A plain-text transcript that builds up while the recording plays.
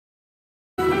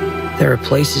There are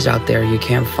places out there you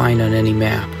can't find on any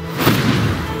map.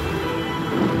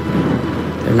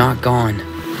 They're not gone.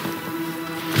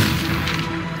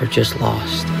 They're just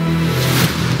lost.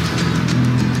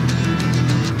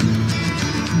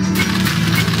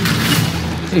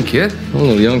 Hey, kid. A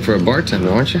little young for a bartender,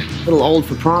 aren't you? A little old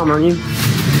for prom, aren't you?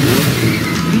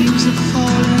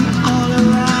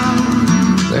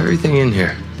 Everything in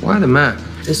here. Why the map?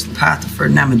 This path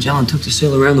Ferdinand Magellan took to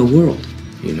sail around the world.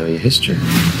 You know your history.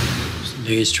 It's the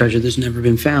biggest treasure that's never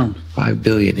been found. 5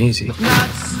 billion, easy.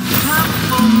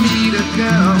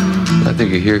 I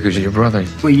think you're here because of your brother.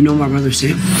 Well, you know my brother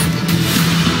Sam?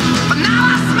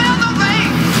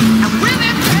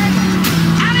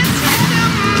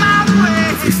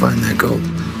 If we find that gold,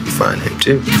 we find him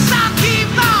too.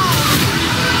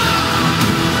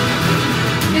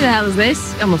 Who the hell is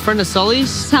this? I'm a friend of Sully's.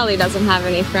 Sully doesn't have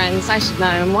any friends. I should know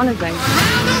him. One of them.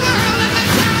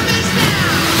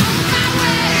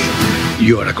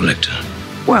 You are a collector.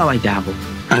 Well, I dabble.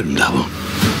 I don't dabble.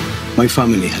 My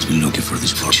family has been looking for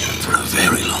this fortune for a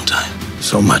very long time.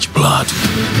 So much blood.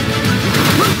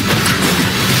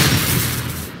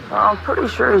 I'm pretty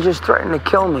sure he's just threatening to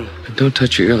kill me. But don't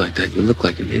touch your ear like that. You look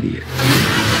like an idiot.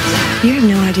 You have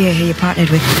no idea who you partnered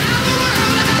with.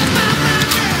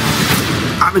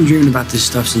 I've been dreaming about this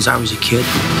stuff since I was a kid.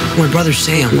 My brother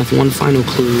Sam left one final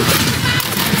clue.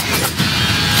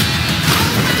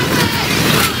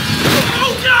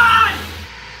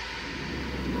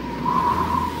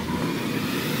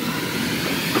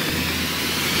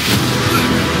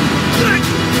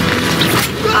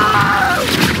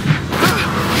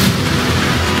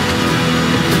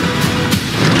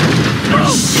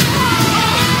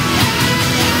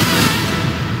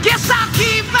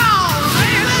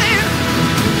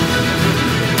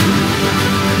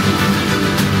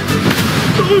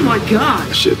 Oh my God!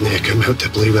 I shouldn't have come out to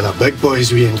play with the big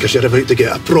boys, Ian, because you're about to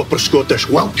get a proper Scottish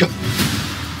welcome.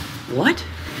 What?